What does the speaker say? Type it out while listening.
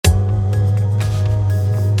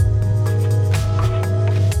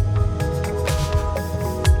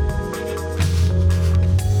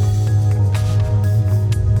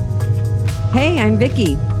Hey, I'm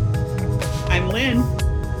Vicki. I'm Lynn.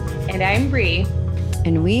 And I'm Bree.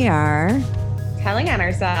 And we are telling on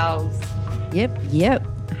ourselves. Yep.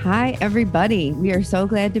 Hi, everybody. We are so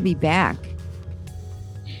glad to be back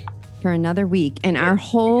for another week. And our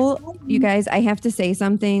whole, you guys, I have to say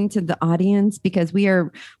something to the audience because we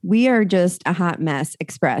are just a hot mess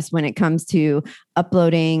express when it comes to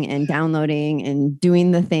uploading and downloading and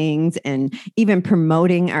doing the things and even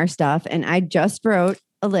promoting our stuff. And I just wrote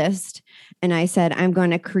a list and I said, I'm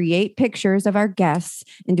going to create pictures of our guests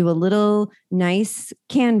and do a little nice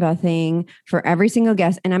Canva thing for every single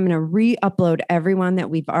guest. And I'm going to re-upload everyone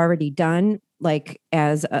that we've already done, like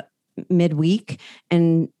as a midweek.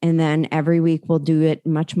 And then every week we'll do it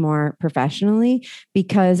much more professionally,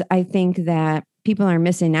 because I think that people are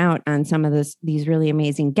missing out on some of these really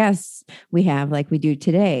amazing guests we have, like we do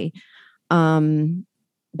today.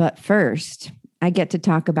 But first, I get to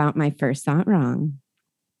talk about my first thought wrong.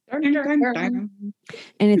 And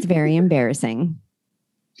it's very embarrassing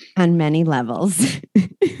on many levels.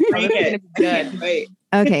 Good. Wait.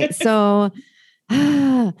 Okay, so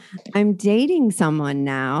I'm dating someone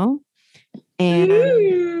now. And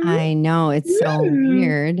I know it's so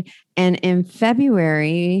weird. And in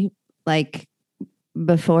February, like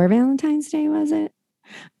before Valentine's Day, was it?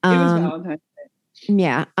 It was Valentine's.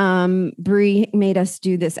 Yeah. Bree made us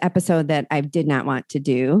do this episode that I did not want to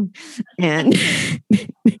do. And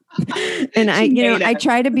and I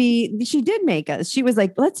try to be, she did make us, she was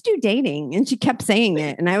like, let's do dating. And she kept saying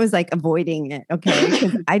it. And I was like avoiding it. Okay.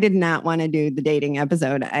 Because I did not want to do the dating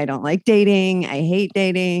episode. I don't like dating. I hate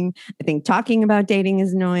dating. I think talking about dating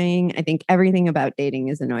is annoying. I think everything about dating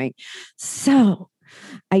is annoying. So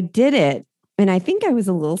I did it. And I think I was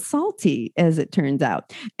a little salty, as it turns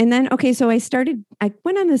out. And then, okay, so I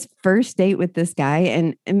went on this first date with this guy,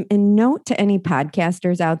 and note to any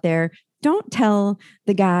podcasters out there, don't tell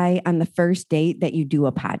the guy on the first date that you do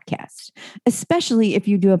a podcast, especially if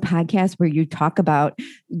you do a podcast where you talk about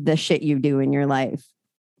the shit you do in your life.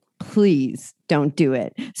 Please don't do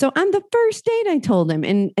it. So on the first date, I told him,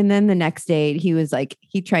 and then the next date, he was like,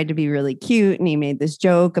 he tried to be really cute and he made this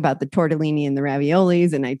joke about the tortellini and the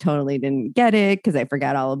raviolis. And I totally didn't get it because I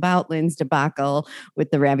forgot all about Lynn's debacle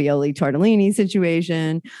with the ravioli tortellini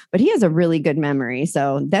situation, but he has a really good memory.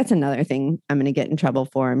 So that's another thing I'm going to get in trouble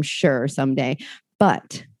for, I'm sure someday.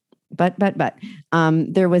 But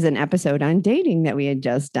there was an episode on dating that we had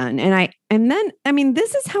just done. And then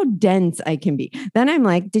this is how dense I can be. Then I'm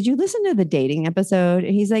like, did you listen to the dating episode?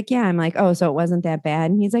 And he's like, yeah. I'm like, oh, so it wasn't that bad.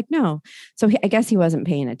 And he's like, no. So I guess he wasn't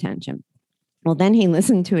paying attention. Well, then he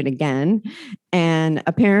listened to it again. And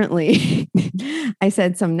apparently I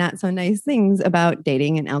said some not so nice things about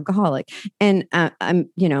dating an alcoholic. And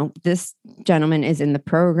this gentleman is in the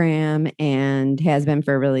program and has been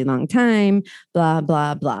for a really long time, blah,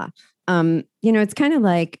 blah, blah. It's kind of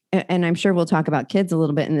like, and I'm sure we'll talk about kids a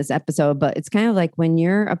little bit in this episode, but it's kind of like when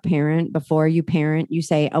you're a parent, before you parent, you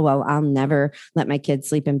say, oh, well, I'll never let my kids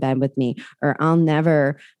sleep in bed with me, or I'll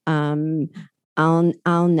never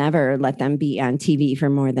let them be on TV for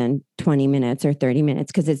more than 20 minutes or 30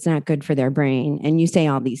 minutes because it's not good for their brain. And you say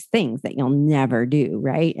all these things that you'll never do,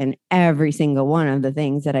 right? And every single one of the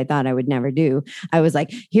things that I thought I would never do, I was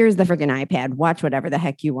like, here's the freaking iPad, watch whatever the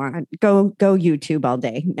heck you want. Go YouTube all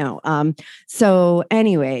day. No. So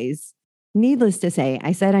anyways, needless to say,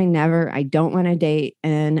 I said I don't want to date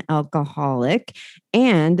an alcoholic.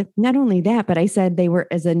 And not only that, but I said they were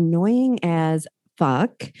as annoying as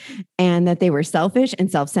fuck, and that they were selfish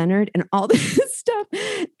and self-centered and all this stuff.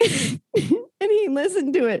 And he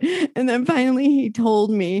listened to it. And then finally he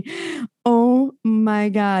told me, oh my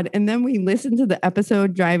God. And then we listened to the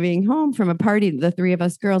episode driving home from a party. The three of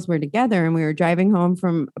us girls were together and we were driving home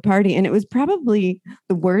from a party. And it was probably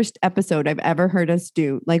the worst episode I've ever heard us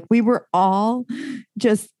do. Like, we were all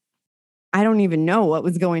just, I don't even know what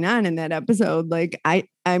was going on in that episode. Like, I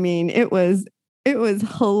mean, it was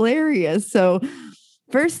hilarious. So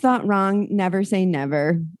first thought wrong, never say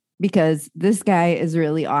never, because this guy is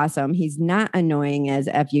really awesome. He's not annoying as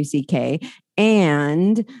FUCK.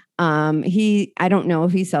 And I don't know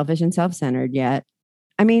if he's selfish and self-centered yet.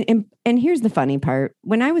 I mean, and here's the funny part.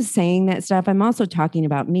 When I was saying that stuff, I'm also talking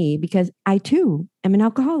about me, because I too am an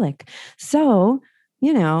alcoholic. So,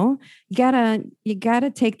 you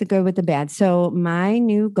gotta take the good with the bad. So my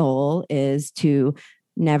new goal is to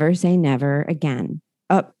never say never again.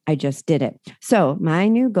 Oh, I just did it. So my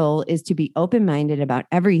new goal is to be open-minded about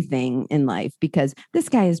everything in life, because this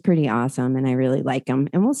guy is pretty awesome and I really like him,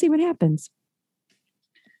 and we'll see what happens.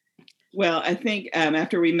 Well, I think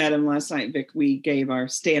after we met him last night, Vic, we gave our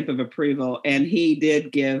stamp of approval, and he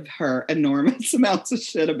did give her enormous amounts of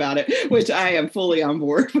shit about it, which I am fully on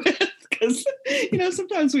board with. because,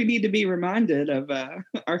 sometimes we need to be reminded of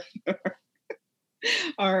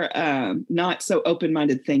our not so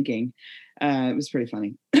open-minded thinking. It was pretty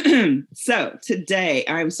funny. So today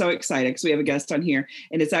I'm so excited because we have a guest on here,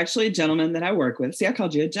 and it's actually a gentleman that I work with. See, I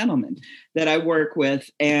called you a gentleman that I work with.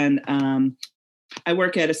 And I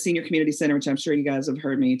work at a senior community center, which I'm sure you guys have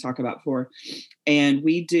heard me talk about before. And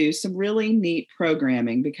we do some really neat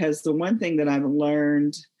programming, because the one thing that I've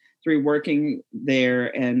learned through working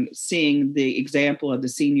there and seeing the example of the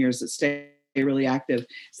seniors that stay really active,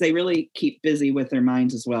 so they really keep busy with their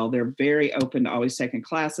minds as well. They're very open to always taking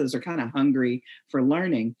classes. They're kind of hungry for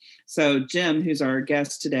learning. So Jim, who's our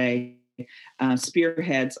guest today,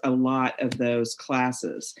 spearheads a lot of those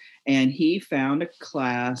classes, and he found a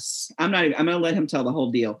class. I'm going to let him tell the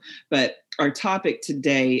whole deal, but our topic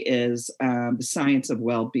today is the science of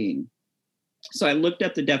well-being. So I looked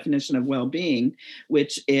up the definition of well-being,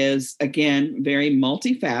 which is, again, very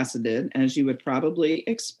multifaceted, as you would probably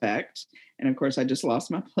expect. And of course, I just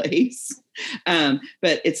lost my place.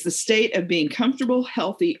 But it's the state of being comfortable,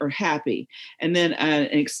 healthy, or happy. And then an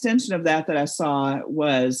extension of that I saw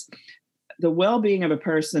was the well-being of a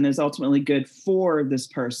person is ultimately good for this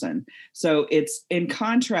person. So it's in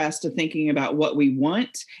contrast to thinking about what we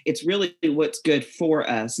want. It's really what's good for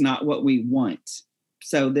us, not what we want.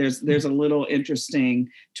 So there's a little interesting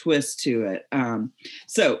twist to it.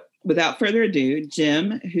 So without further ado,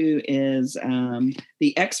 Jim, who is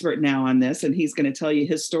the expert now on this, and he's going to tell you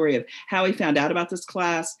his story of how he found out about this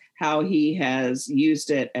class, how he has used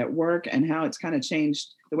it at work, and how it's kind of changed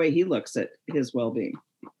the way he looks at his well-being.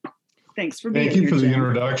 Thanks for being here. Thank you for Jim. the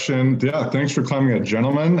introduction. Yeah, thanks for calling me a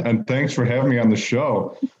gentleman, and thanks for having me on the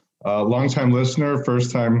show. Longtime listener,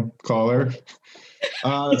 first-time caller.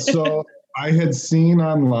 So I had seen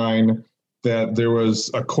online that there was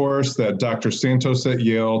a course that Dr. Santos at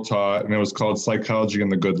Yale taught, and it was called Psychology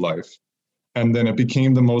and the Good Life. And then it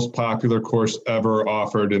became the most popular course ever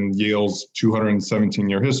offered in Yale's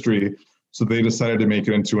 217-year history. So they decided to make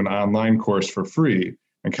it into an online course for free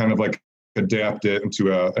and kind of like adapt it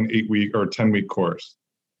into an 8-week or 10-week course.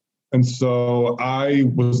 And so I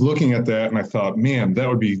was looking at that and I thought, man, that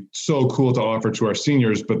would be so cool to offer to our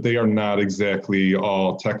seniors, but they are not exactly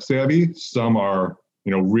all tech savvy. Some are,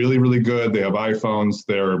 really, really good. They have iPhones.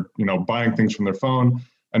 They're, buying things from their phone,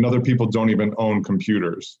 and other people don't even own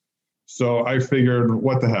computers. So I figured,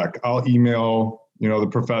 what the heck? I'll email, the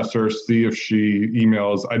professor, see if she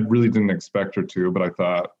emails. I really didn't expect her to, but I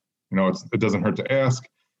thought, it doesn't hurt to ask,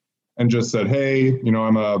 and just said, hey,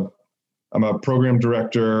 I'm a program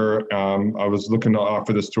director. I was looking to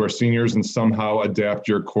offer this to our seniors and somehow adapt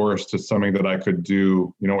your course to something that I could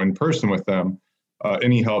do, in person with them.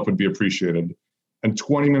 Any help would be appreciated. And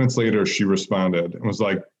 20 minutes later, she responded and was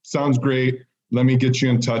like, sounds great. Let me get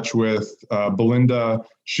you in touch with Belinda.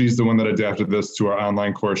 She's the one that adapted this to our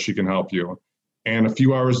online course. She can help you. And a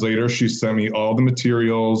few hours later, she sent me all the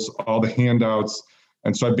materials, all the handouts.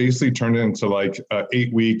 And so I basically turned it into like an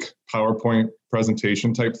 8-week PowerPoint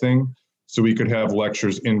presentation type thing. So we could have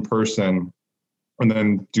lectures in person and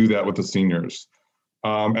then do that with the seniors.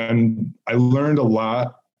 And I learned a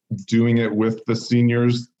lot doing it with the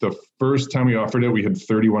seniors. The first time we offered it, we had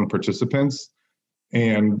 31 participants,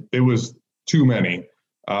 and it was too many.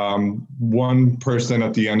 One person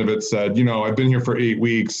at the end of it said, I've been here for 8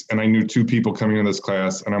 weeks and I knew 2 people coming in this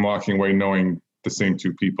class, and I'm walking away knowing the same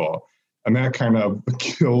 2 people. And that kind of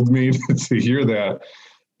killed me to hear that.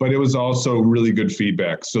 But it was also really good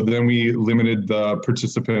feedback. So then we limited the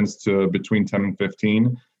participants to between 10 and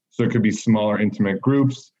 15. So it could be smaller, intimate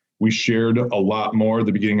groups. We shared a lot more at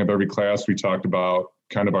the beginning of every class. We talked about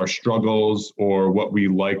kind of our struggles or what we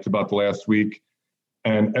liked about the last week.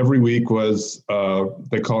 And every week was,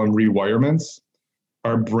 they call them rewirements.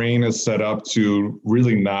 Our brain is set up to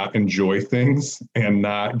really not enjoy things and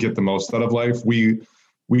not get the most out of life. We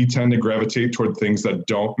tend to gravitate toward things that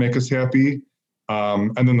don't make us happy.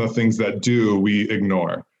 And then the things that do, we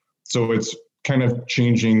ignore. So it's kind of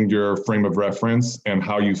changing your frame of reference and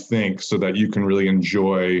how you think so that you can really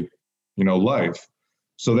enjoy, life.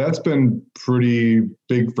 So that's been pretty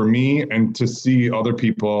big for me. And to see other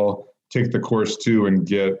people take the course too and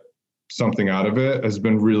get something out of it has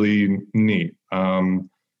been really neat.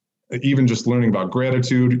 Even just learning about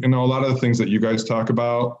gratitude, a lot of the things that you guys talk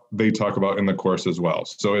about, they talk about in the course as well.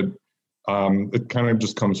 So it kind of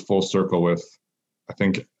just comes full circle with, I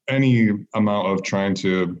think, any amount of trying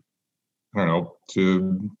to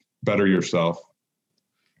better yourself.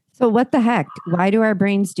 So what the heck? Why do our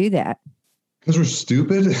brains do that? Because we're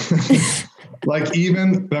stupid. The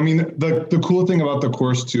cool thing about the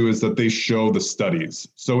course too is that they show the studies.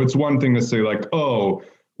 So it's one thing to say like, oh,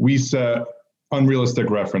 we set unrealistic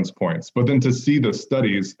reference points. But then to see the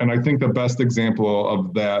studies, and I think the best example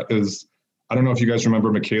of that is, I don't know if you guys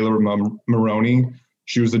remember Michaela Maroney.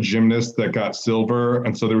 She was a gymnast that got silver.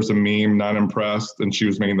 And so there was a meme, not impressed, and she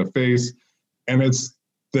was making the face. And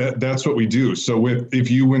that's what we do. So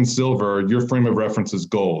if you win silver, your frame of reference is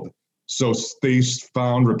gold. So they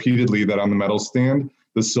found repeatedly that on the medal stand,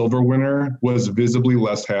 the silver winner was visibly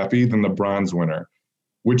less happy than the bronze winner,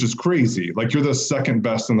 which is crazy. Like, you're the second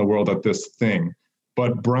best in the world at this thing.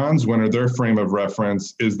 But bronze winner, their frame of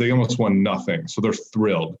reference is they almost won nothing. So they're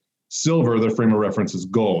thrilled. Silver, their frame of reference is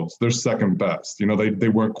gold. They're second best. They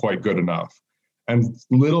weren't quite good enough. And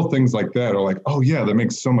little things like that are like, oh yeah, that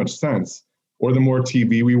makes so much sense. Or the more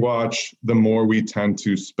TV we watch, the more we tend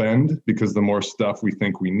to spend, because the more stuff we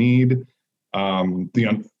think we need,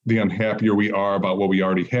 the unhappier we are about what we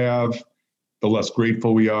already have, the less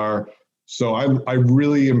grateful we are. So I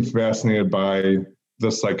really am fascinated by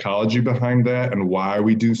the psychology behind that and why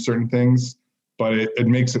we do certain things, but it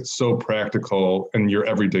makes it so practical in your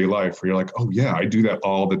everyday life where you're like, oh yeah, I do that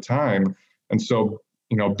all the time. And so,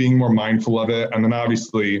 being more mindful of it. And then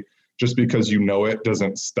obviously, just because it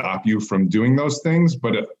doesn't stop you from doing those things,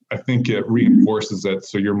 but I think it reinforces it,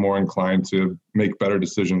 so you're more inclined to make better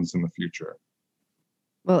decisions in the future.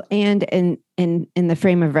 Well, and in the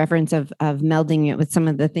frame of reference of melding it with some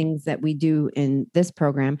of the things that we do in this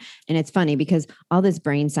program. And it's funny because all this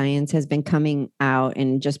brain science has been coming out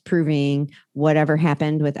and just proving whatever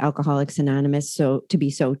happened with Alcoholics Anonymous so to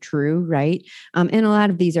be so true, right? And a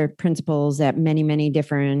lot of these are principles that many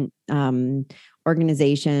different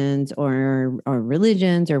organizations or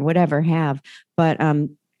religions or whatever have, but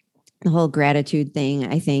the whole gratitude thing,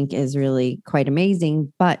 I think, is really quite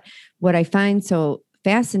amazing. But what I find so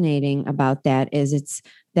fascinating about that is it's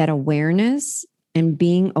that awareness, and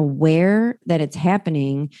being aware that it's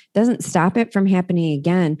happening doesn't stop it from happening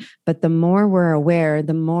again. But the more we're aware,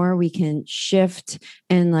 the more we can shift.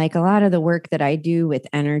 And like a lot of the work that I do with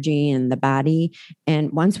energy and the body,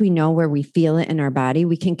 and once we know where we feel it in our body,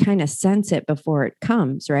 we can kind of sense it before it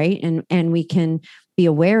comes, right? And we can be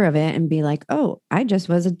aware of it and be like, oh, I just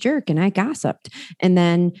was a jerk and I gossiped. And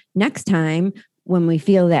then next time, when we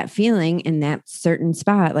feel that feeling in that certain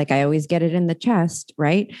spot, like I always get it in the chest,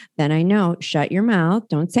 right? Then I know, shut your mouth,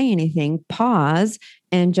 don't say anything, pause,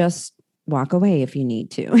 and just walk away if you need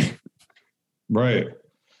to. Right.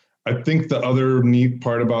 I think the other neat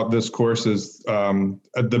part about this course is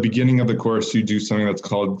at the beginning of the course, you do something that's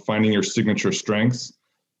called finding your signature strengths.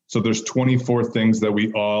 So there's 24 things that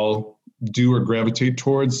we all do or gravitate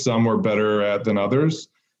towards. Some we're better at than others.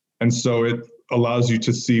 And so it allows you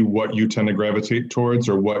to see what you tend to gravitate towards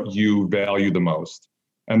or what you value the most.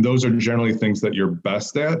 And those are generally things that you're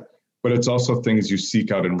best at, but it's also things you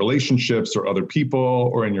seek out in relationships or other people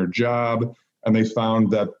or in your job. And they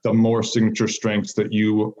found that the more signature strengths that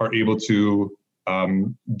you are able to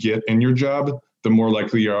get in your job, the more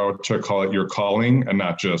likely you are to call it your calling and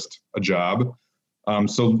not just a job.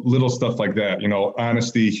 So little stuff like that,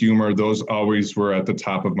 honesty, humor, those always were at the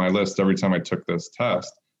top of my list every time I took this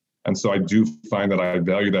test. And so I do find that I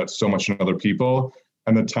value that so much in other people.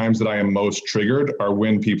 And the times that I am most triggered are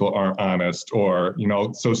when people aren't honest or,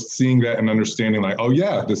 so seeing that and understanding like, oh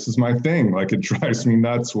yeah, this is my thing. Like, it drives me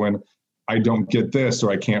nuts when I don't get this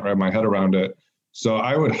or I can't wrap my head around it. So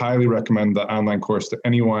I would highly recommend the online course to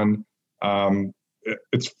anyone.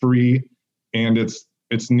 It's free, and it's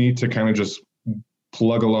neat to kind of just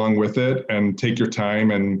plug along with it and take your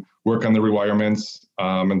time and work on the rewirements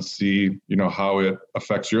and see, how it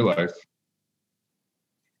affects your life.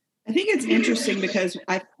 I think it's interesting because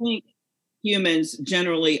I think humans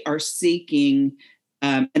generally are seeking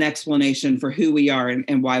an explanation for who we are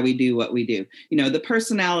and why we do what we do. The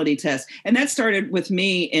personality test, and that started with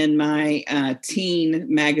me in my teen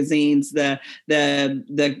magazines, the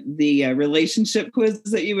relationship quiz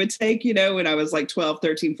that you would take, when I was like 12,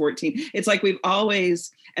 13, 14. It's like we've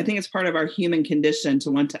always, I think it's part of our human condition to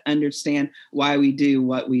want to understand why we do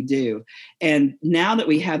what we do. And now that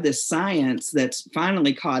we have this science that's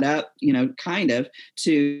finally caught up, kind of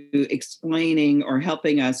to explaining or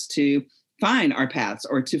helping us to find our paths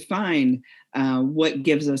or to find what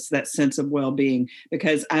gives us that sense of well-being.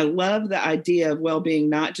 Because I love the idea of well-being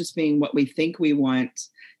not just being what we think we want,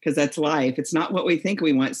 because that's life. It's not what we think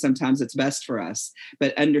we want. Sometimes it's best for us,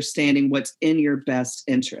 but understanding what's in your best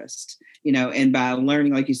interest, and by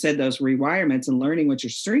learning, like you said, those rewirements and learning what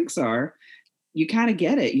your strengths are, you kind of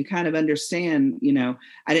get it. You kind of understand,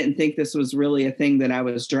 I didn't think this was really a thing that I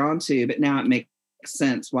was drawn to, but now it makes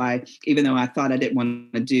sense why, even though I thought I didn't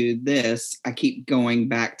want to do this, I keep going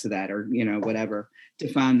back to that or, whatever,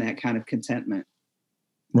 to find that kind of contentment.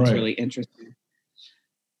 Right. It's really interesting.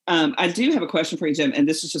 I do have a question for you, Jim, and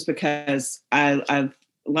this is just because I've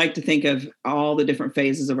like to think of all the different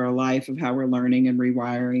phases of our life of how we're learning and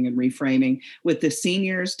rewiring and reframing. With the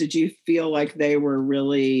seniors, did you feel like they were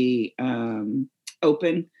really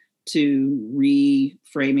open to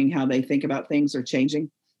reframing how they think about things or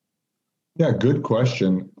changing? Yeah, good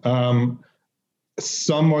question.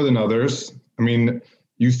 Some more than others. I mean,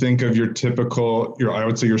 you think of your typical, I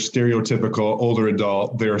would say your stereotypical older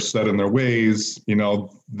adult, they're set in their ways,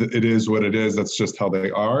 it is what it is. That's just how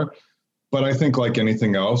they are. But I think like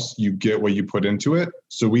anything else, you get what you put into it.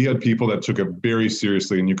 So we had people that took it very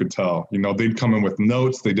seriously, and you could tell, they'd come in with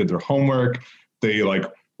notes, they did their homework, they like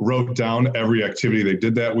wrote down every activity they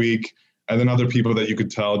did that week. And then other people that you could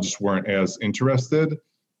tell just weren't as interested.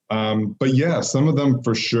 But yeah, some of them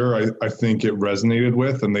for sure, I think it resonated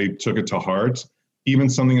with, and they took it to heart. Even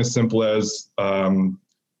something as simple as,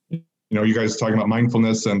 you guys talking about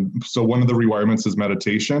mindfulness. And so one of the rewirements is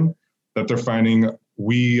meditation, that they're finding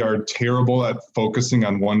we are terrible at focusing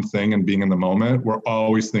on one thing and being in the moment. We're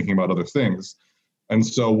always thinking about other things. And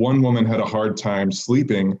so one woman had a hard time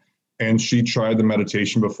sleeping, and she tried the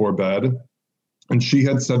meditation before bed. And she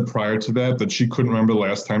had said prior to that she couldn't remember the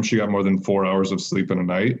last time she got more than 4 hours of sleep in a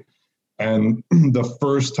night. And the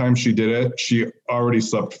first time she did it, she already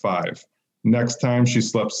slept 5. Next time she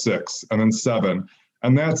slept 6, and then 7.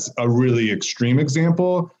 And that's a really extreme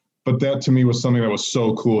example. But that to me was something that was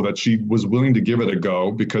so cool that she was willing to give it a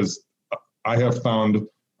go, because I have found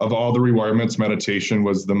of all the rewirements, meditation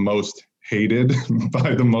was the most hated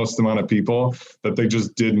by the most amount of people, that they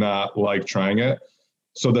just did not like trying it.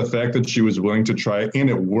 So the fact that she was willing to try it,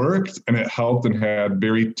 and it worked, and it helped and had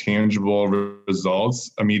very tangible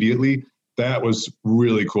results immediately, that was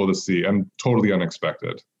really cool to see and totally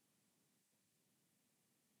unexpected.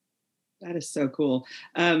 That is so cool.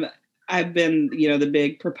 I've been, the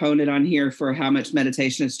big proponent on here for how much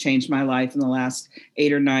meditation has changed my life in the last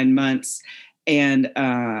 8 or 9 months. And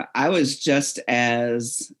I was just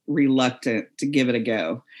as reluctant to give it a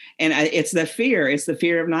go. And it's the fear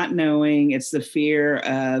of not knowing. It's the fear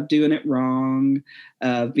of doing it wrong,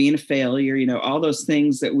 of being a failure, all those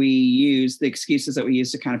things that we use, the excuses that we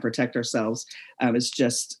use to kind of protect ourselves is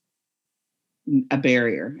just a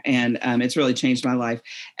barrier. And it's really changed my life.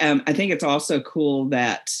 I think it's also cool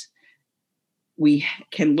that we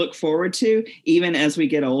can look forward to, even as we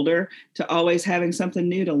get older, to always having something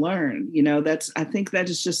new to learn. I think that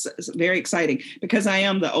is just very exciting, because I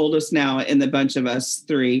am the oldest now in the bunch of us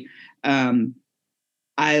 3.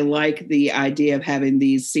 I like the idea of having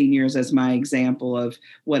these seniors as my example of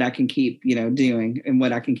what I can keep, doing and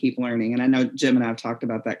what I can keep learning. And I know Jim and I have talked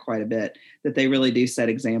about that quite a bit, that they really do set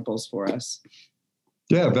examples for us.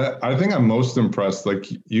 Yeah, I think I'm most impressed, like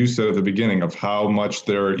you said at the beginning, of how much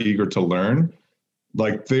they're eager to learn.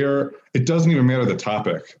 Like it doesn't even matter the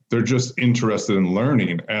topic. They're just interested in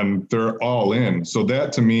learning, and they're all in. So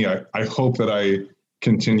that to me, I hope that I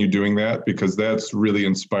continue doing that, because that's really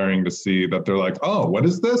inspiring to see that they're like, oh, what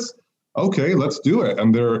is this? Okay, let's do it.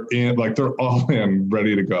 And they're in, like, they're all in,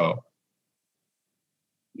 ready to go.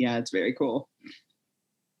 Yeah, it's very cool.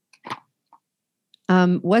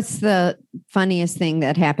 What's the funniest thing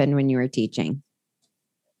that happened when you were teaching?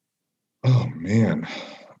 Oh man.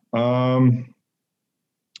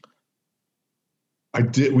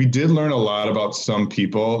 We did learn a lot about some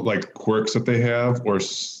people, like quirks that they have, or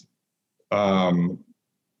trying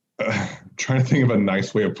to think of a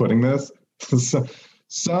nice way of putting this.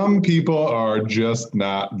 Some people are just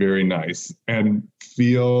not very nice and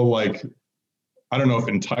feel like, I don't know if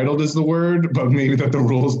entitled is the word, but maybe that the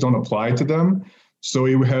rules don't apply to them. So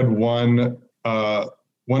we had one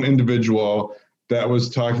individual that was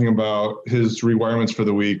talking about his rewirements for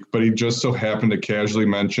the week, but he just so happened to casually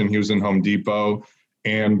mention he was in Home Depot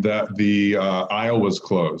and that the aisle was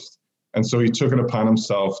closed. And so he took it upon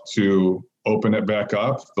himself to open it back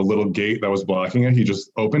up, the little gate that was blocking it. He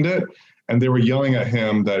just opened it, and they were yelling at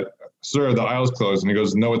him that, sir, the aisle's closed. And he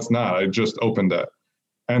goes, no, it's not. I just opened it.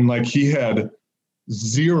 And like, he had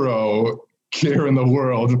zero care in the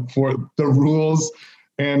world for the rules.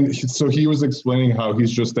 And so he was explaining how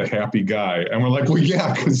he's just a happy guy. And we're like, well,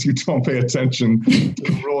 yeah, because you don't pay attention to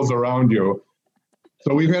the rules around you.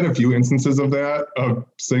 So we've had a few instances of that, of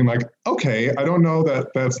saying like, okay, I don't know that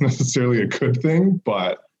that's necessarily a good thing,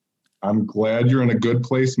 but I'm glad you're in a good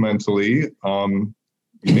place mentally.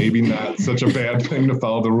 Maybe not such a bad thing to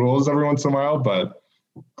follow the rules every once in a while, but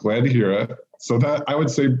glad to hear it. So that, I would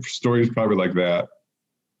say, stories probably like that.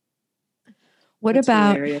 What are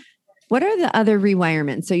the other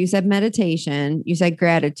rewirements? So you said meditation, you said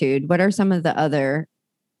gratitude. What are some of the other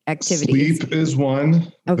activities? Sleep is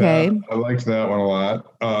one. Okay. I like that one a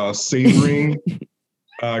lot. Savoring.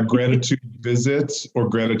 Gratitude visit or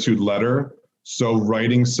gratitude letter. So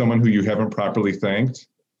writing someone who you haven't properly thanked.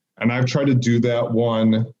 And I've tried to do that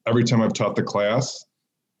one every time I've taught the class.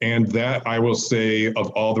 And that, I will say, of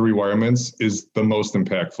all the requirements, is the most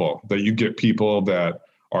impactful, that you get people that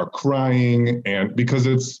are crying, and because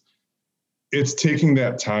it's taking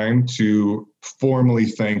that time to formally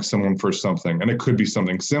thank someone for something. And it could be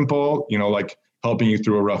something simple, like helping you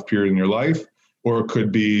through a rough period in your life, or it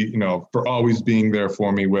could be, for always being there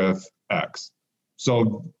for me with X.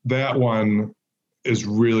 So that one is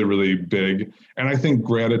really, really big. And I think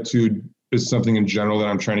gratitude is something in general that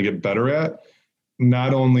I'm trying to get better at.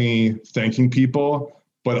 Not only thanking people,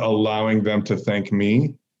 but allowing them to thank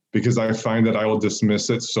me, because I find that I will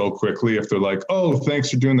dismiss it so quickly if they're like, oh,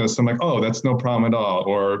 thanks for doing this. I'm like, oh, that's no problem at all,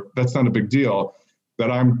 or that's not a big deal,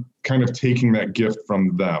 that I'm kind of taking that gift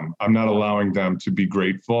from them. I'm not allowing them to be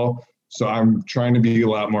grateful. So I'm trying to be a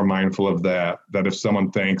lot more mindful of that if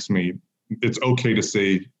someone thanks me, it's okay to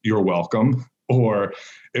say you're welcome. Or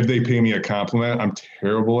if they pay me a compliment, I'm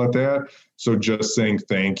terrible at that. So just saying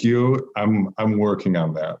thank you, I'm working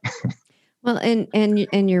on that. Well,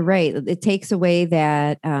 and you're right. It takes away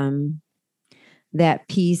that that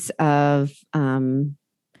piece of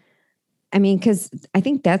because I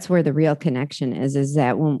think that's where the real connection is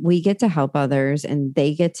that when we get to help others and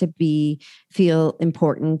they get to feel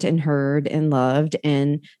important and heard and loved,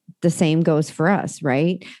 and the same goes for us,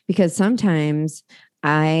 right? Because sometimes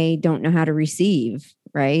I don't know how to receive,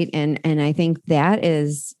 right? And I think that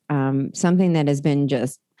is something that has been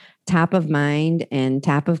just top of mind and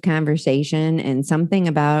top of conversation, and something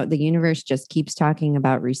about the universe just keeps talking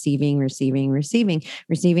about receiving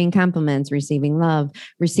compliments, receiving love,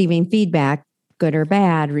 receiving feedback, good or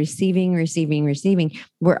bad, receiving.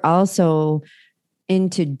 We're also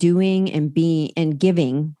into doing and being and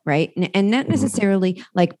giving, right? And not necessarily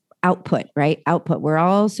like output, right? Output. We're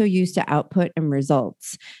all so used to output and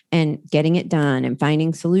results and getting it done and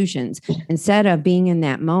finding solutions, instead of being in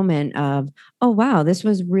that moment of, oh, wow, this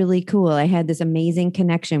was really cool. I had this amazing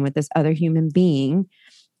connection with this other human being.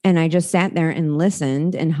 And I just sat there and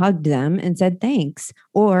listened and hugged them and said, thanks,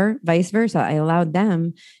 or vice versa. I allowed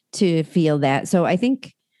them to feel that. So I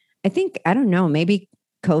think, I don't know, maybe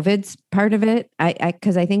COVID's part of it.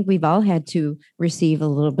 Because I think we've all had to receive a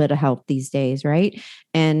little bit of help these days, right?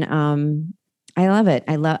 And I love it.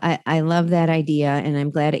 I love that idea, and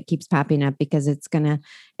I'm glad it keeps popping up, because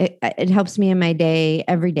it helps me in my day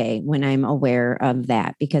every day when I'm aware of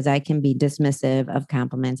that, because I can be dismissive of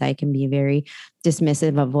compliments. I can be very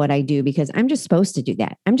dismissive of what I do because I'm just supposed to do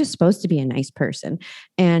that. I'm just supposed to be a nice person.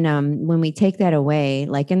 And when we take that away,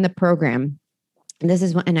 like in the program. This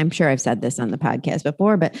is when, and I'm sure I've said this on the podcast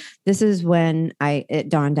before, but this is when it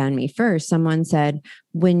dawned on me first. Someone said,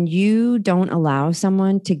 when you don't allow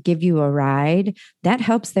someone to give you a ride, that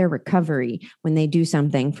helps their recovery when they do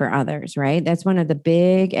something for others, right? That's one of the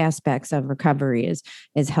big aspects of recovery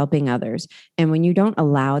is helping others. And when you don't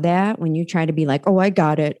allow that, when you try to be like, oh, I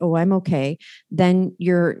got it, oh, I'm okay, then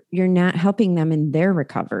you're not helping them in their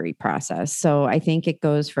recovery process. So I think it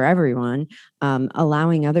goes for everyone,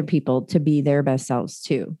 allowing other people to be their best selves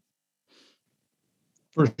too.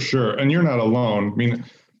 For sure. And you're not alone. I mean,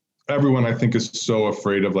 everyone, I think, is so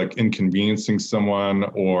afraid of like inconveniencing someone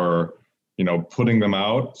or, putting them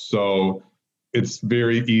out. So it's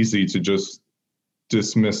very easy to just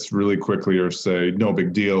dismiss really quickly or say, no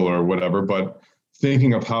big deal or whatever. But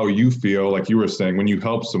thinking of how you feel, like you were saying, when you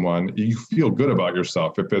help someone, you feel good about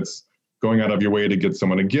yourself. If it's going out of your way to get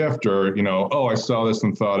someone a gift or, oh, I saw this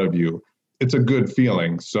and thought of you, it's a good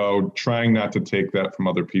feeling. So trying not to take that from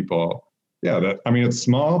other people. Yeah, it's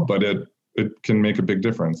small, but it can make a big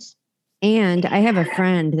difference. And I have a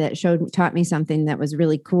friend that taught me something that was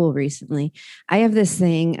really cool recently. I have this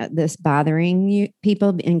thing, this bothering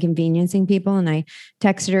people, inconveniencing people. And I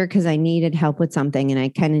texted her because I needed help with something and I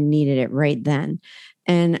kind of needed it right then.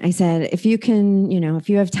 And I said, if you can, if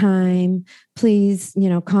you have time, please,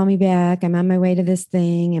 call me back. I'm on my way to this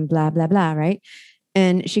thing and blah, blah, blah. Right.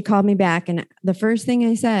 And she called me back. And the first thing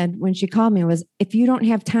I said when she called me was, if you don't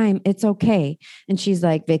have time, it's okay. And she's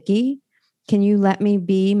like, Vicki, can you let me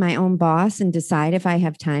be my own boss and decide if I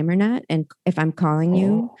have time or not? And if I'm calling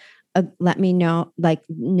you, let me know,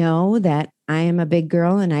 know that I am a big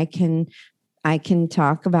girl and I can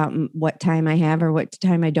talk about what time I have or what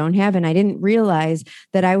time I don't have. And I didn't realize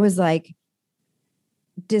that I was like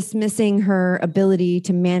dismissing her ability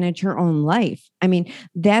to manage her own life. I mean,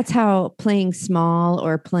 that's how playing small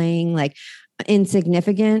or playing like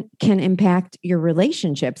insignificant can impact your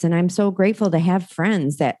relationships. And I'm so grateful to have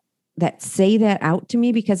friends that say that out to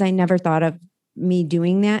me, because I never thought of me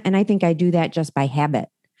doing that. And I think I do that just by habit.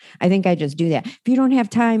 I think I just do that. If you don't have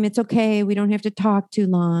time, it's okay. We don't have to talk too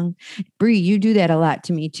long. Bree, you do that a lot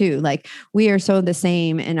to me too. Like we are so the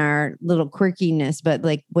same in our little quirkiness, but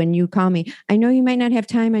like when you call me, I know you might not have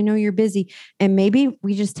time. I know you're busy. And maybe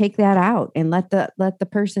we just take that out and let the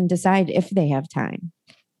person decide if they have time.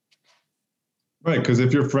 Right. Because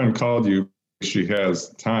if your friend called you, she has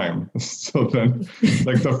time. So then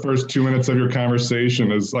like the first 2 minutes of your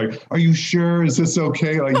conversation is like, are you sure? Is this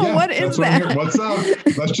okay? Like, yeah, what is that? What's up?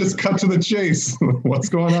 Let's just cut to the chase. What's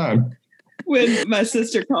going on? When my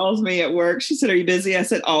sister calls me at work, she said, are you busy? I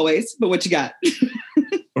said, always, but what you got?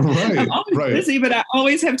 Right. I'm always busy, but I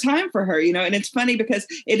always have time for her, and it's funny because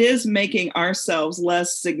it is making ourselves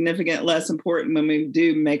less significant, less important when we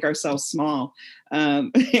do make ourselves small.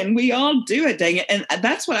 And we all do it, dang it. And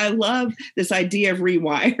that's what I love, this idea of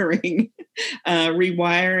rewiring,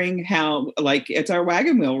 rewiring how like it's our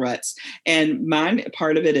wagon wheel ruts. And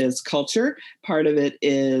part of it is culture. Part of it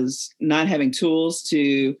is not having tools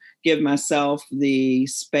to give myself the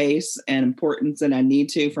space and importance that I need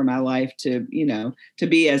to for my life to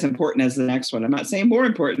be as important as the next one. I'm not saying more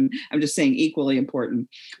important. I'm just saying equally important.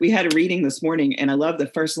 We had a reading this morning and I love the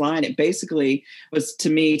first line. It basically was to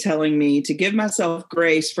me telling me to give myself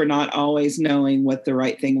grace for not always knowing what the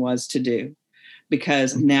right thing was to do,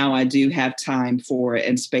 because now I do have time for it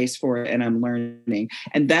and space for it and I'm learning.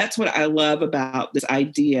 And that's what I love about this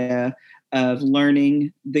idea of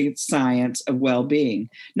learning the science of well-being.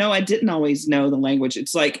 No, I didn't always know the language.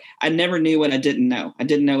 It's like I never knew what I didn't know. I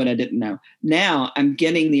didn't know what I didn't know. Now I'm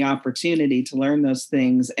getting the opportunity to learn those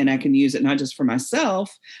things and I can use it not just for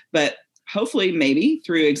myself, but hopefully maybe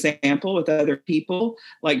through example with other people.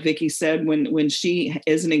 Like Vicki said, when she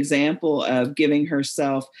is an example of giving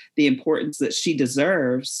herself the importance that she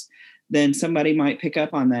deserves, then somebody might pick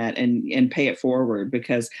up on that and pay it forward,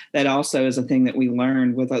 because that also is a thing that we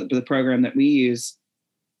learned with the program that we use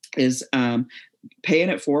is paying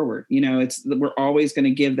it forward. We're always going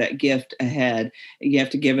to give that gift ahead. You have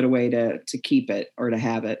to give it away to keep it or to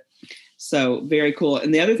have it. So very cool.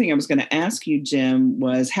 And the other thing I was going to ask you, Jim,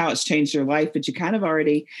 was how it's changed your life, but you kind of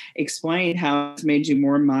already explained how it's made you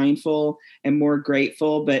more mindful and more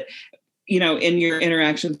grateful. But in your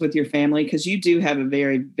interactions with your family, because you do have a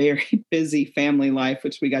very, very busy family life,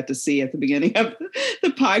 which we got to see at the beginning of the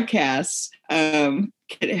podcast.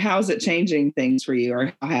 How's it changing things for you,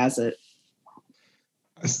 or how has it?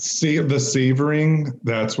 See, the savoring,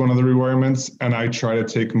 that's one of the requirements. And I try to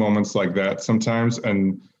take moments like that sometimes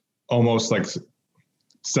and almost like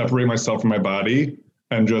separate myself from my body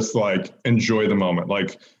and just like enjoy the moment.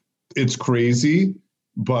 Like it's crazy,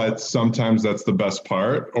 but sometimes that's the best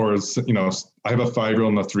part. Or, I have a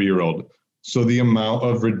 5-year-old and a 3-year-old. So the amount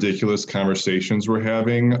of ridiculous conversations we're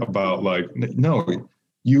having about like, no,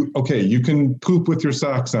 you can poop with your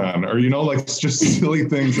socks on, or, like it's just silly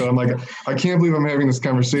things that I'm like, I can't believe I'm having this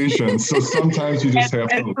conversation. So sometimes you just have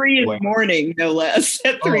to. At 3 in the morning, no less.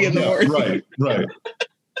 At 3 in the morning. Right.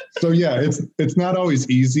 So yeah, it's not always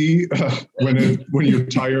easy when you're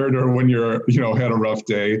tired or when you're, had a rough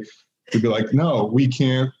day, to be like, no, we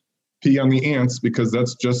can't pee on the ants because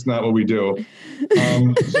that's just not what we do.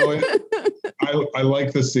 I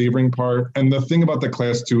like the savoring part. And the thing about the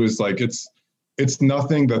class too is like, it's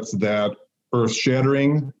nothing that's that earth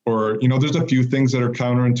shattering, or, there's a few things that are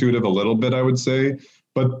counterintuitive a little bit, I would say,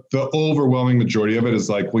 but the overwhelming majority of it is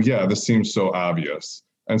like, well, yeah, this seems so obvious.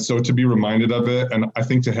 And so to be reminded of it, and I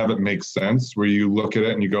think to have it make sense where you look at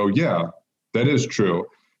it and you go, yeah, that is true.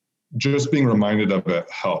 Just being reminded of it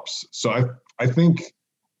helps. So I think,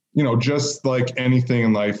 just like anything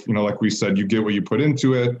in life, like we said, you get what you put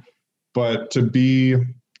into it, but to be,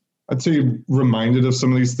 I'd say, reminded of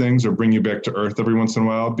some of these things or bring you back to earth every once in a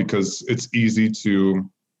while, because it's easy to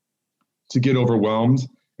get overwhelmed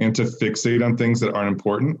and to fixate on things that aren't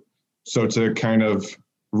important. So to kind of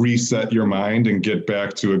reset your mind and get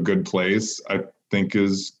back to a good place, I think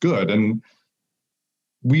is good. And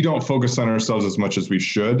we don't focus on ourselves as much as we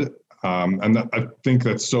should. And I think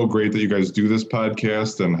that's so great that you guys do this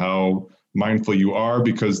podcast and how mindful you are,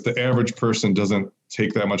 because the average person doesn't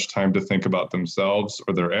take that much time to think about themselves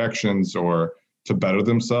or their actions or to better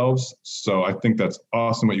themselves. So I think that's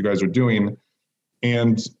awesome what you guys are doing.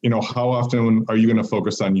 And, how often are you going to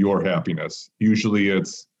focus on your happiness? Usually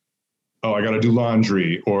it's, oh, I got to do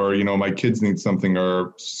laundry, or, my kids need something,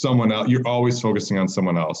 or someone else. You're always focusing on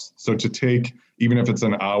someone else. So to take, even if it's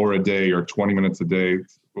an hour a day or 20 minutes a day,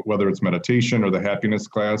 whether it's meditation or the happiness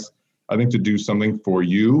class, I think to do something for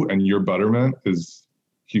you and your betterment is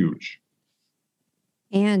huge.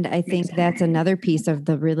 And I think that's another piece of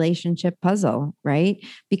the relationship puzzle, right?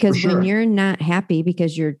 Because when you're not happy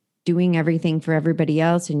because you're doing everything for everybody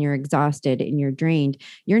else and you're exhausted and you're drained,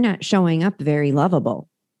 you're not showing up very lovable.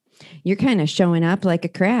 You're kind of showing up like a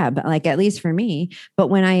crab, like at least for me. But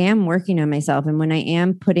when I am working on myself and when I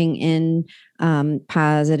am putting in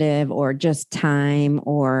positive or just time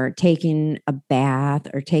or taking a bath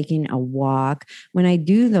or taking a walk, when I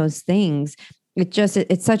do those things,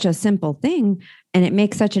 it's such a simple thing. And it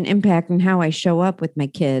makes such an impact in how I show up with my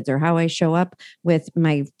kids or how I show up with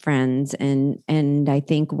my friends. And I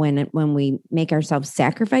think when we make ourselves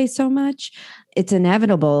sacrifice so much, it's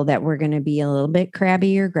inevitable that we're going to be a little bit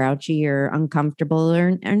crabby or grouchy or uncomfortable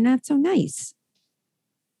or not so nice.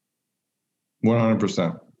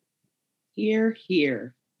 100%. Here,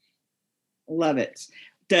 here. Love it.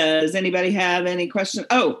 Does anybody have any questions?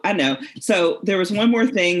 Oh, I know. So there was one more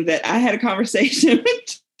thing that I had a conversation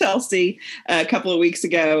with Chelsea a couple of weeks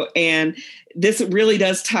ago, and this really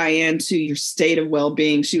does tie into your state of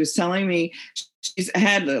well-being. She was telling me she's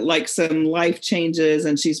had like some life changes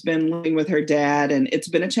and she's been living with her dad, and it's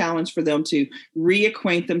been a challenge for them to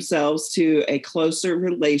reacquaint themselves to a closer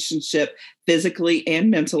relationship physically and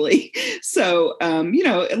mentally. So,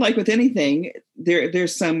 like with anything,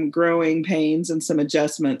 there's some growing pains and some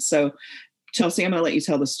adjustments. So Chelsea, I'm going to let you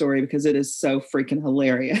tell the story because it is so freaking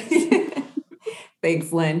hilarious.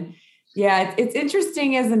 Thanks, Lynn. Yeah, it's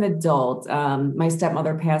interesting as an adult. My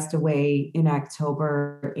stepmother passed away in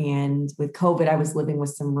October, and with COVID, I was living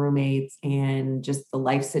with some roommates, and just the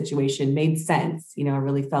life situation made sense. I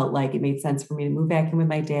really felt like it made sense for me to move back in with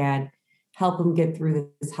my dad, help him get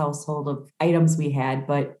through this household of items we had.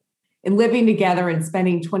 But in living together and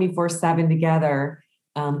spending 24/7 together,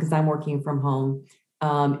 because I'm working from home,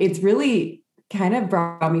 it's really kind of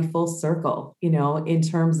brought me full circle, in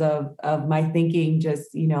terms of my thinking,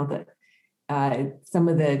 just, some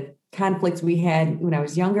of the conflicts we had when I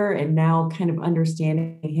was younger and now kind of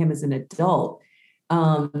understanding him as an adult.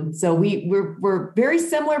 So we're very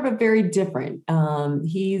similar, but very different.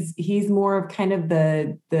 He's more of kind of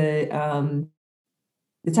the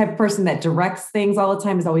type of person that directs things all the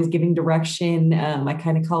time, is always giving direction. I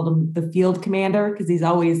kind of called him the field commander because he's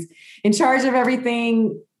always in charge of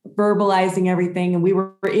everything, verbalizing everything. And we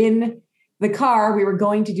were in the car, we were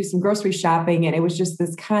going to do some grocery shopping, and it was just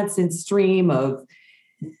this constant stream of,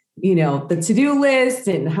 the to-do list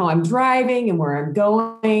and how I'm driving and where I'm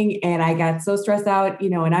going. And I got so stressed out,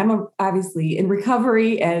 and I'm obviously in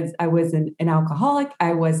recovery, as I was an alcoholic.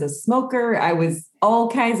 I was a smoker. I was all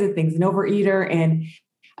kinds of things, an overeater. And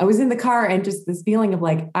I was in the car and just this feeling of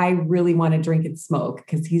like, I really want to drink and smoke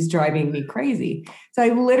because he's driving me crazy. So I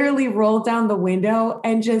literally rolled down the window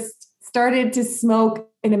and just started to smoke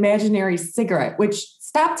an imaginary cigarette, which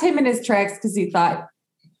stopped him in his tracks because he thought,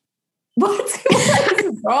 what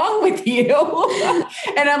is wrong with you?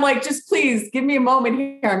 And I'm like, just please give me a moment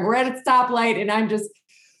here. We're at a stoplight and I'm just,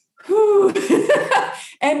 whew.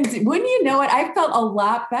 And wouldn't you know it, I felt a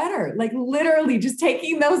lot better, like literally just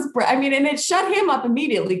taking those and it shut him up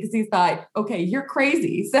immediately because he thought, okay, you're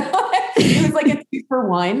crazy. So it was like a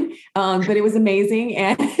 2-for-1, but it was amazing.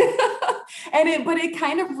 And it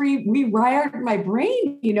kind of rewired my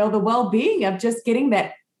brain, the well-being of just getting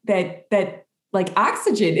that like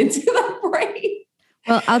oxygen into the brain.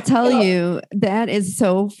 Well, I'll tell you, that is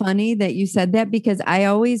so funny that you said that, because I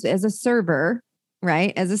always, as a server,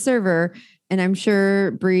 and I'm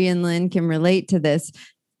sure Bree and Lynn can relate to this,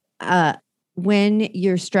 when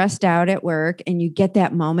you're stressed out at work and you get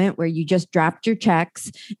that moment where you just dropped your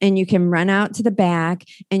checks and you can run out to the back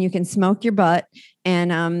and you can smoke your butt.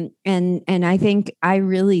 And I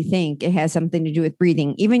really think it has something to do with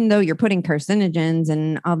breathing, even though you're putting carcinogens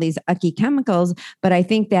and all these icky chemicals. But I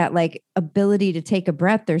think that like ability to take a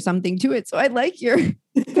breath, there's something to it. So I like your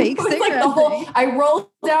fake cigarette. Like I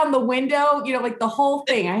rolled down the window, like the whole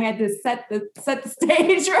thing. I had to set the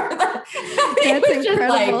stage for that. That's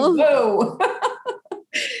incredible. Like,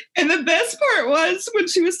 And the best part was when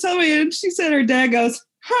she was telling me, and she said her dad goes,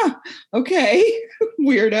 huh, okay,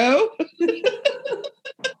 weirdo.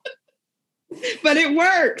 But it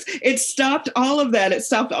worked. It stopped all of that. It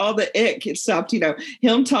stopped all the ick. It stopped,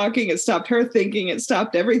 him talking. It stopped her thinking. It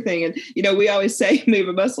stopped everything. And, we always say move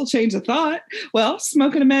a muscle, change a thought. Well,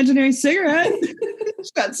 smoke an imaginary cigarette,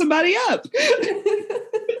 shut somebody up.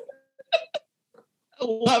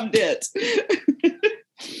 Loved it.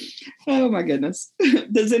 Oh my goodness.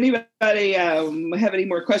 Does anybody have any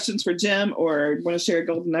more questions for Jim or want to share a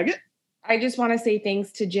golden nugget? I just want to say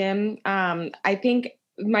thanks to Jim. I think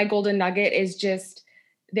my golden nugget is just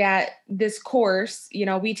that this course,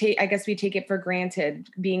 we take it for granted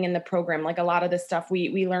being in the program. Like a lot of the stuff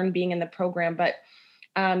we learn being in the program, but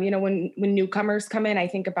When newcomers come in, I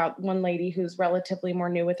think about one lady who's relatively more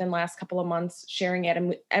new within the last couple of months sharing it.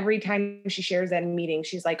 And every time she shares at a meeting,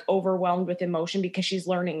 she's like overwhelmed with emotion because she's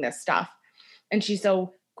learning this stuff. And she's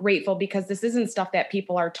so grateful because this isn't stuff that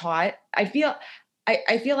people are taught. I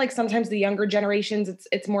feel like sometimes the younger generations,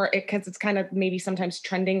 it's more because it's kind of maybe sometimes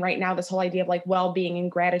trending right now, this whole idea of like well-being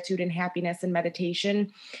and gratitude and happiness and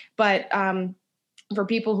meditation. But for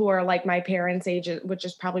people who are like my parents' age, which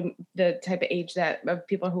is probably the type of age that of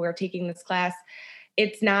people who are taking this class,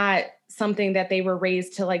 it's not something that they were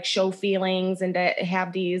raised to like show feelings and to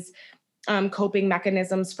have these coping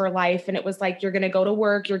mechanisms for life. And it was like, you're going to go to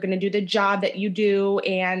work, you're going to do the job that you do.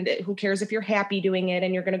 And who cares if you're happy doing it,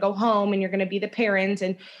 and you're going to go home and you're going to be the parent,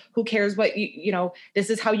 and who cares what this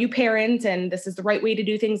is how you parent, and this is the right way to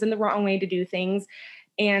do things and the wrong way to do things.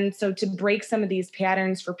 And so to break some of these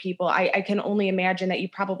patterns for people, I can only imagine that you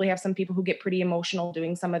probably have some people who get pretty emotional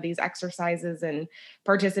doing some of these exercises and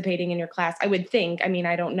participating in your class. I would think,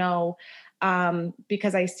 I don't know,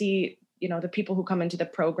 because I see, the people who come into the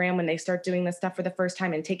program when they start doing this stuff for the first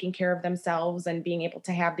time and taking care of themselves and being able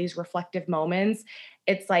to have these reflective moments,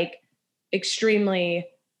 it's like extremely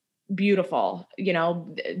beautiful,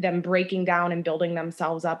 them breaking down and building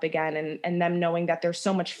themselves up again, and them knowing that there's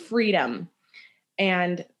so much freedom.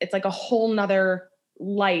 And it's like a whole nother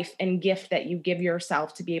life and gift that you give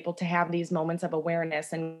yourself to be able to have these moments of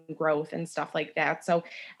awareness and growth and stuff like that. So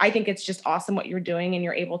I think it's just awesome what you're doing, and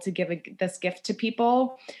you're able to give this gift to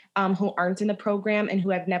people who aren't in the program and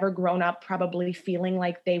who have never grown up probably feeling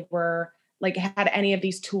like they were like had any of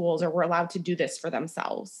these tools or were allowed to do this for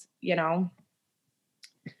themselves, And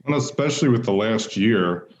especially with the last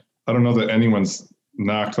year, I don't know that anyone's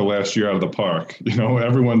knocked the last year out of the park.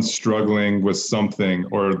 Everyone's struggling with something,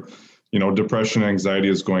 or depression, anxiety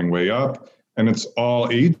is going way up, and it's all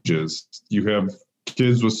ages. You have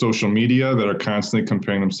kids with social media that are constantly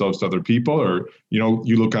comparing themselves to other people, or,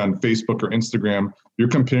 you look on Facebook or Instagram, you're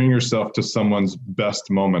comparing yourself to someone's best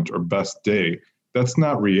moment or best day. That's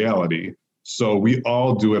not reality. So we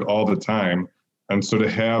all do it all the time. And so to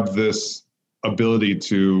have this ability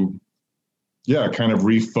to, kind of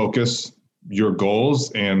refocus your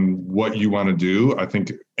goals and what you want to do, I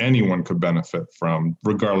think anyone could benefit from,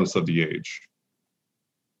 regardless of the age.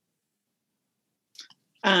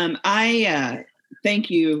 I thank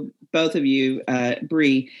you, both of you,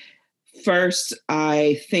 Bree. First,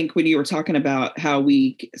 I think when you were talking about how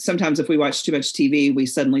sometimes if we watch too much TV, we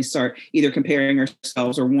suddenly start either comparing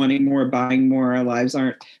ourselves or wanting more, buying more, our lives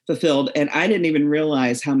aren't fulfilled. And I didn't even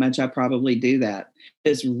realize how much I probably do that.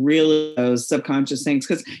 It's really those subconscious things.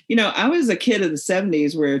 Because, I was a kid of the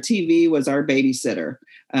 70s where TV was our babysitter.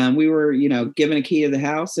 We were, given a key to the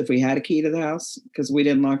house if we had a key to the house, because we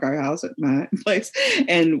didn't lock our house at my place.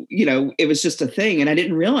 And, it was just a thing. And I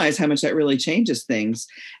didn't realize how much that really changes things.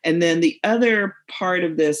 And then the other part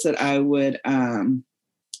of this that I would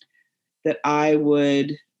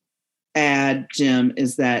add, Jim,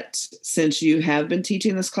 is that since you have been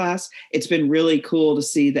teaching this class, it's been really cool to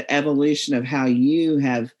see the evolution of how you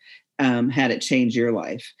have had it change your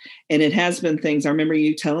life. And it has been things, I remember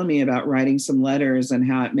you telling me about writing some letters and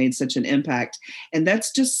how it made such an impact. And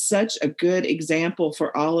that's just such a good example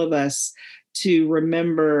for all of us to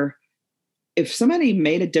remember. If somebody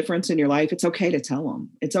made a difference in your life, it's okay to tell them.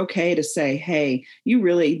 It's okay to say, hey, you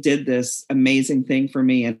really did this amazing thing for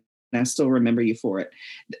me, and I still remember you for it.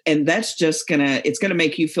 And that's just it's going to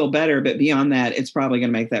make you feel better. But beyond that, it's probably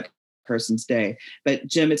going to make that person's day. But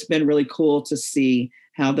Jim, it's been really cool to see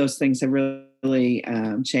how those things have really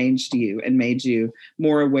changed you and made you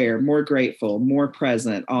more aware, more grateful, more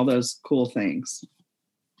present, all those cool things.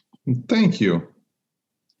 Thank you.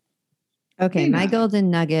 Okay, my golden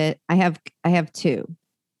nugget, I have two.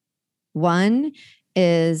 One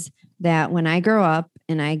is that when I grow up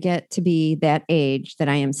and I get to be that age that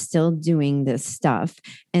I am still doing this stuff,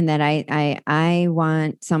 and that I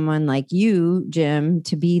want someone like you, Jim,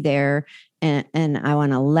 to be there, and I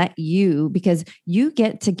want to let you, because you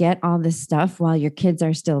get to get all this stuff while your kids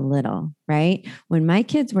are still little, right? When my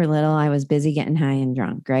kids were little, I was busy getting high and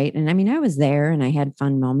drunk, right? And I was there and I had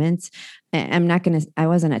fun moments. I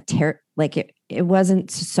wasn't it wasn't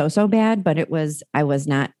so bad, but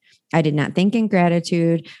I did not think in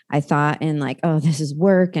gratitude. I thought in like, oh, this is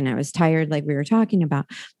work. And I was tired, like we were talking about.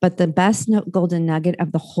 But the best golden nugget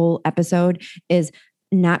of the whole episode is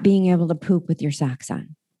not being able to poop with your socks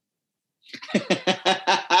on.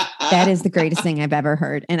 That is the greatest thing I've ever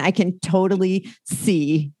heard. And I can totally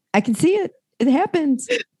see it. It happens.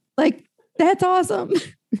 Like, that's awesome.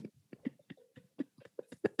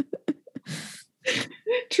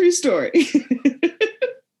 True story.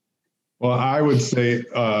 Well, I would say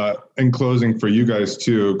in closing for you guys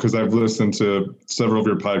too, because I've listened to several of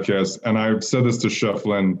your podcasts, and I've said this to Chef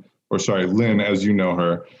Lynn, Lynn, as you know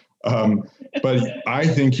her. But I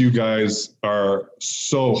think you guys are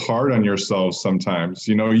so hard on yourselves sometimes.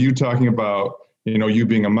 You talking about, you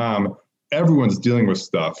being a mom, everyone's dealing with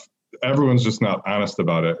stuff. Everyone's just not honest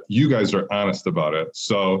about it. You guys are honest about it.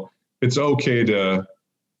 So it's okay to,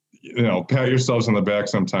 pat yourselves on the back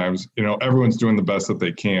sometimes. Everyone's doing the best that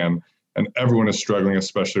they can, and everyone is struggling,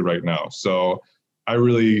 especially right now. So I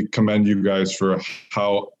really commend you guys for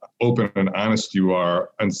how open and honest you are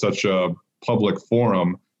in such a public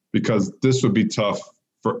forum, because this would be tough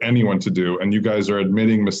for anyone to do. And you guys are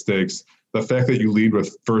admitting mistakes. The fact that you lead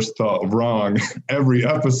with first thought wrong every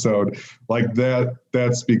episode, like that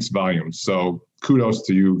speaks volumes. So kudos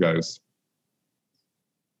to you guys.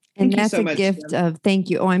 And that's a gift of, thank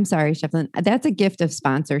you. Oh, I'm sorry, Chef Lynn. That's a gift of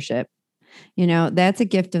sponsorship. That's a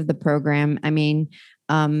gift of the program. I mean,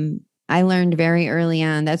 I learned very early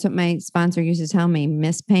on. That's what my sponsor used to tell me,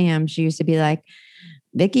 Miss Pam. She used to be like,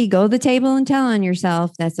 Vicki, go to the table and tell on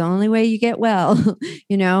yourself. That's the only way you get well,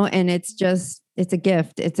 and it's a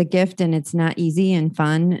gift. It's a gift, and it's not easy and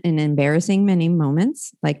fun and embarrassing many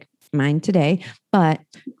moments like mine today, but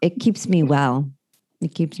it keeps me well.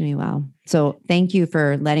 It keeps me well. So thank you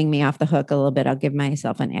for letting me off the hook a little bit. I'll give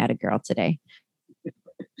myself an atta girl today.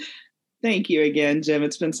 Thank you again, Jim.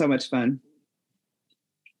 It's been so much fun.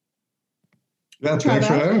 Yeah, thanks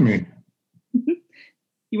for having me.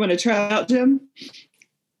 You want to try out, Jim?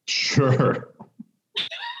 Sure.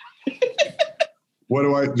 What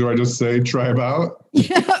do I just say? Tribe out?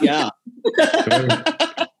 Yeah. Okay.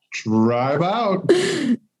 Tribe out.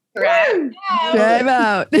 Tribe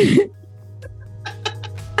out.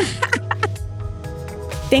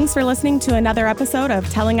 Thanks for listening to another episode of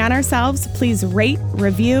Telling on Ourselves. Please rate,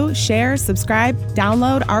 review, share, subscribe,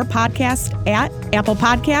 download our podcast at Apple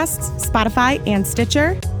Podcasts, Spotify, and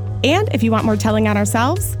Stitcher. And if you want more Telling on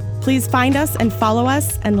Ourselves, please find us and follow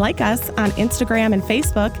us and like us on Instagram and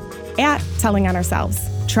Facebook at Telling on Ourselves.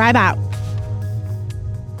 Tribe out.